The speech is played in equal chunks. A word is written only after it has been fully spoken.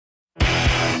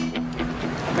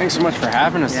Thanks so much for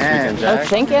having us this weekend, Jack. Oh,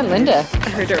 thank Aunt Linda.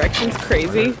 Her direction's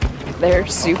crazy. They're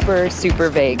super, super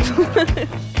vague.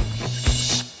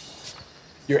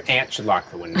 Your aunt should lock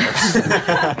the windows.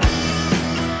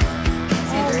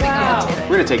 Wow.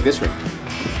 We're gonna take this route.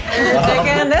 We're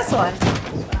taking this one.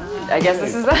 I guess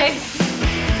this is it.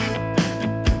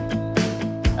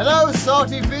 Hello,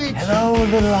 Salty Beach. Hello,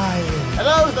 little island.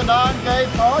 Hello, the non-gay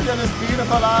part of this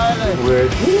beautiful island.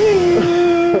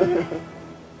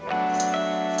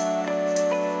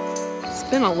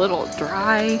 It's been a little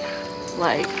dry,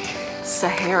 like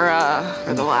Sahara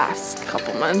for the last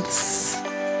couple months.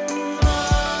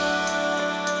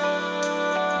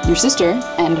 Your sister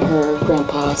and her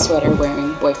grandpa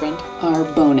sweater-wearing boyfriend are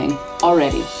boning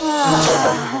already.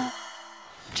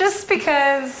 Just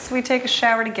because we take a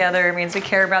shower together means we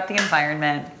care about the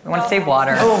environment. We want to save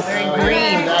water. Oh, very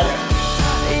green.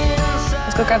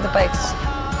 Let's go grab the bikes.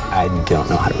 I don't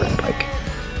know how to ride a bike.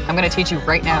 I'm gonna teach you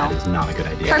right now. It's not a good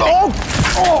idea. Perfect.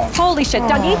 Oh. Holy shit,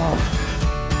 Dougie.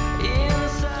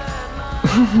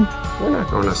 We're not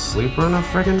going to sleep. We're on a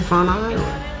friggin' fun island.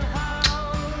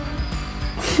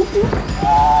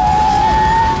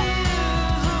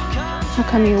 How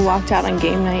come you walked out on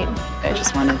game night? I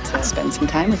just wanted to spend some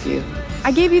time with you.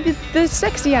 I gave you the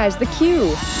sexy eyes, the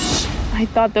cue. I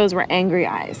thought those were angry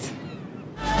eyes.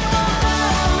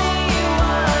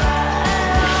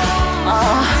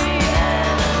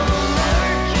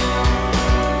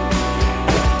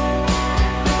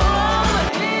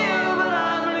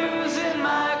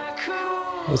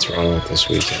 What's wrong with this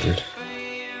weekend?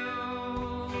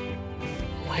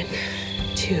 1,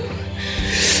 2.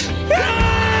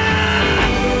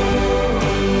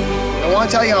 I want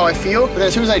to tell you how I feel, but then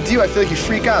as soon as I do, I feel like you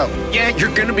freak out. Yeah,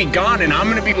 you're gonna be gone and I'm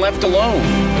gonna be left alone.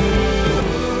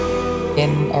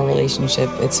 In a relationship,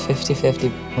 it's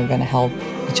 50-50. We're gonna help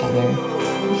each other.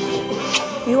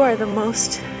 You are the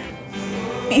most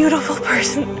beautiful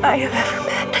person I have ever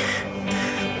met.